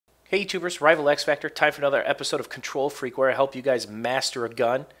Hey YouTubers, Rival X Factor, time for another episode of Control Freak where I help you guys master a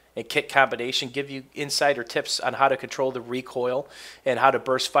gun and kit combination, give you insider tips on how to control the recoil and how to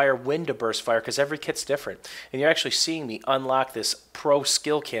burst fire, when to burst fire, because every kit's different. And you're actually seeing me unlock this pro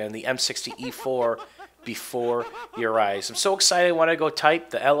skill cannon, the M60 E4, before your eyes. I'm so excited I wanted to go type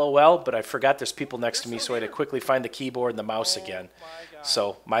the LOL, but I forgot there's people next to me, so I had to quickly find the keyboard and the mouse again.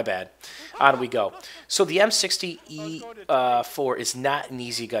 So, my bad. On we go. So the M60 E4 is not an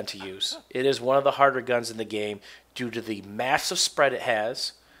easy gun to use. It is one of the harder guns in the game due to the massive spread it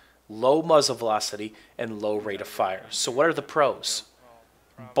has, low muzzle velocity, and low rate of fire. So what are the pros?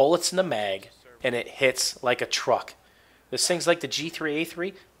 Bullets in the mag, and it hits like a truck. This thing's like the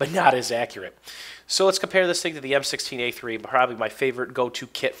G3A3, but not as accurate. So let's compare this thing to the M16A3, probably my favorite go-to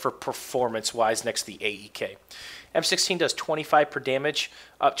kit for performance-wise next to the AEK. M16 does 25 per damage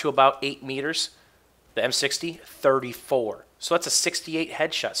up to about 8 meters. The M60, 34. So that's a 68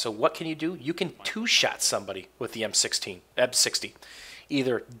 headshot. So what can you do? You can two-shot somebody with the M60.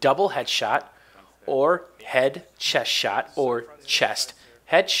 Either double headshot or head chest shot or chest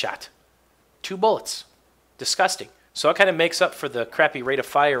headshot. 2 bullets. Disgusting. So it kind of makes up for the crappy rate of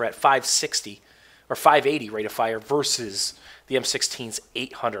fire at 560 or 580 rate of fire versus the M16's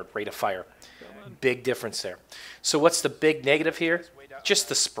 800 rate of fire. Big difference there. So what's the big negative here? Just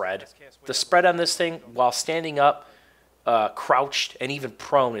the spread. The spread on this thing while standing up, crouched, and even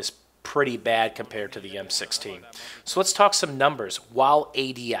prone is pretty bad compared to the M16. So let's talk some numbers while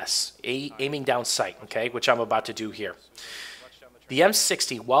ADS, aiming down sight, okay, which I'm about to do here. The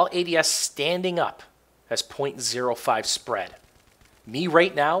M60 while ADS standing up has 0.05 spread. Me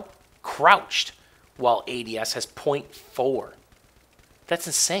right now, crouched, while ADS has 0.4. That's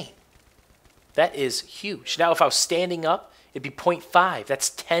insane. That is huge. Now, if I was standing up, it'd be 0.5. That's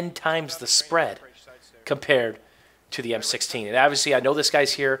 10 times the spread compared to the M16. And obviously, I know this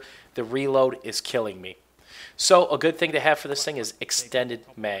guy's here. The reload is killing me. So a good thing to have for this thing is extended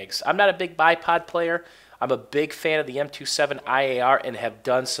mags. I'm not a big bipod player. I'm a big fan of the M27 IAR and have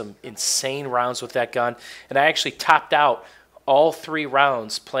done some insane rounds with that gun. And I actually topped out all 3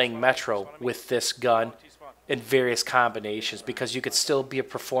 rounds playing Metro with this gun in various combinations because you could still be a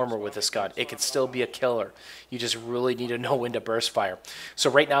performer with this gun. It could still be a killer. You just really need to know when to burst fire. So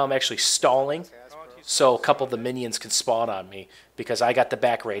right now I'm actually stalling so a couple of the minions can spawn on me because I got the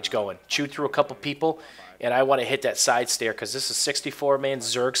back rage going. Chew through a couple people, and I want to hit that side stair because this is 64-man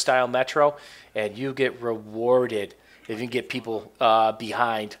Zerg-style Metro, and you get rewarded if you can get people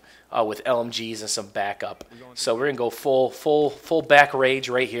behind with LMGs and some backup. So we're going to go full back rage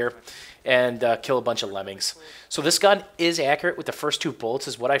right here and kill a bunch of lemmings. So this gun is accurate with the first 2 bullets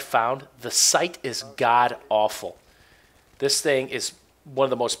is what I found. The sight is god-awful. This thing is one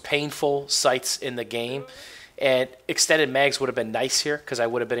of the most painful sights in the game, and extended mags would have been nice here because I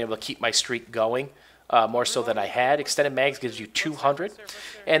would have been able to keep my streak going more so than I had. Extended mags gives you 200,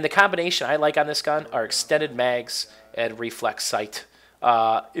 and the combination I like on this gun are extended mags and reflex sight.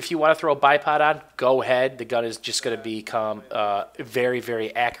 If you want to throw a bipod on, go ahead. The gun is just going to become very,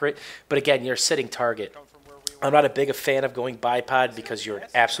 very accurate, but again, you're a sitting target. I'm not a big fan of going bipod because you're an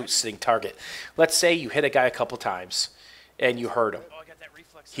absolute sitting target. Let's say you hit a guy a couple times and you hurt him.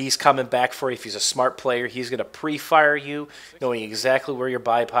 He's coming back for you. If he's a smart player, he's going to pre-fire you, knowing exactly where you're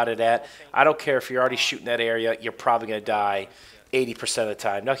bipoded at. I don't care if you're already shooting that area, you're probably going to die 80% of the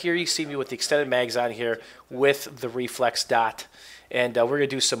time. Now here you see me with the extended mags on here with the reflex dot, and we're going to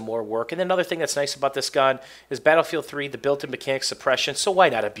do some more work. And then another thing that's nice about this gun is Battlefield 3, the built-in mechanic suppression, so why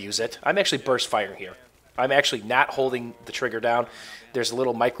not abuse it? I'm actually burst firing here. I'm actually not holding the trigger down. There's a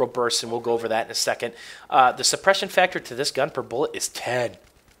little micro burst, and we'll go over that in a second. The suppression factor to this gun per bullet is 10.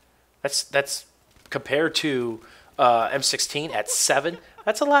 That's compared to M16 at 7.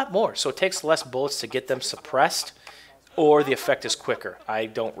 That's a lot more. So it takes less bullets to get them suppressed, or the effect is quicker. I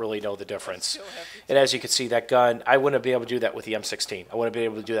don't really know the difference. And as you can see, that gun, I wouldn't be able to do that with the M16. I wouldn't be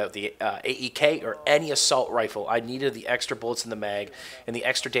able to do that with the AEK or any assault rifle. I needed the extra bullets in the mag, and the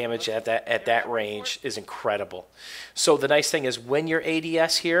extra damage at that range is incredible. So the nice thing is when you're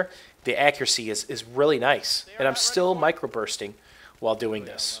ADS here, the accuracy is really nice. And I'm still microbursting while doing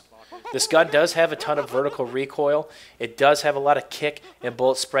this. This gun does have a ton of vertical recoil. It does have a lot of kick and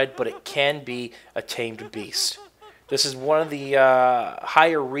bullet spread, but it can be a tamed beast. This is one of the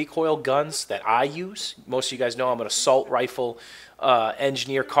higher recoil guns that I use. Most of you guys know I'm an assault rifle,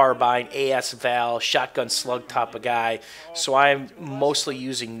 engineer carbine, AS Val, shotgun slug type of guy. So I'm mostly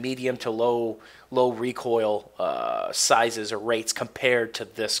using medium to low recoil sizes or rates compared to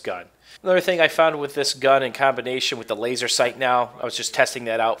this gun. Another thing I found with this gun in combination with the laser sight now, I was just testing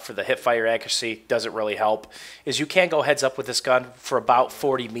that out for the hip fire accuracy, doesn't really help, is you can go heads up with this gun for about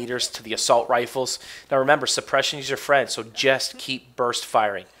 40 meters to the assault rifles. Now remember, suppression is your friend, so just keep burst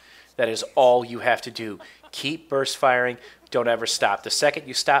firing. That is all you have to do. Keep burst firing, don't ever stop. The second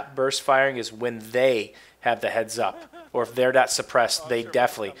you stop burst firing is when they have the heads up. Or if they're not suppressed, they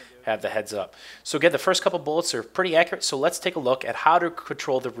definitely have the heads up. So again, the first couple bullets are pretty accurate, so let's take a look at how to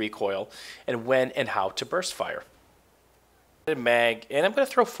control the recoil and when and how to burst fire. Mag, and I'm going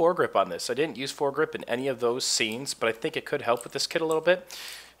to throw foregrip on this. I didn't use foregrip in any of those scenes, but I think it could help with this kit a little bit.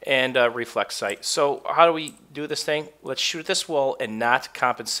 And reflex sight. So how do we do this thing? Let's shoot at this wall and not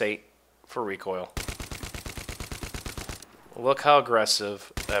compensate for recoil. Look how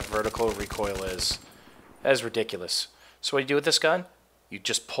aggressive that vertical recoil is. That is ridiculous. So what do you do with this gun? You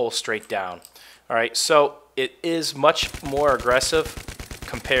just pull straight down. All right, so it is much more aggressive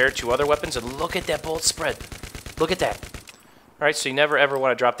compared to other weapons. And look at that bullet spread. Look at that. All right, so you never ever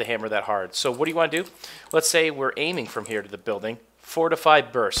want to drop the hammer that hard. So what do you want to do? Let's say we're aiming from here to the building. 4 to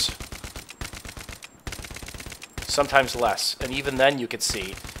 5 bursts. Sometimes less. And even then you can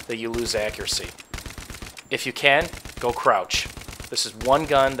see that you lose accuracy. If you can, go crouch. This is one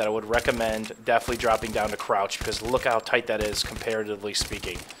gun that I would recommend definitely dropping down to crouch because look how tight that is comparatively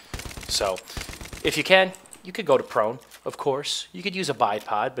speaking. So if you can, you could go to prone, of course. You could use a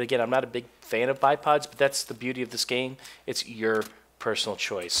bipod, but again, I'm not a big fan of bipods, but that's the beauty of this game. It's your personal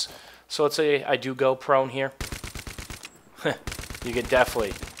choice. So let's say I do go prone here. You can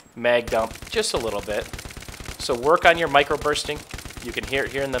definitely mag dump just a little bit. So work on your micro bursting. You can hear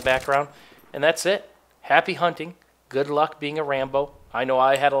it here in the background. And that's it. Happy hunting. Good luck being a Rambo. I know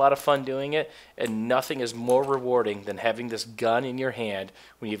I had a lot of fun doing it, and nothing is more rewarding than having this gun in your hand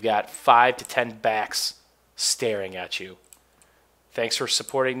when you've got 5 to 10 backs staring at you. Thanks for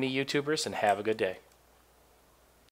supporting me, YouTubers, and have a good day.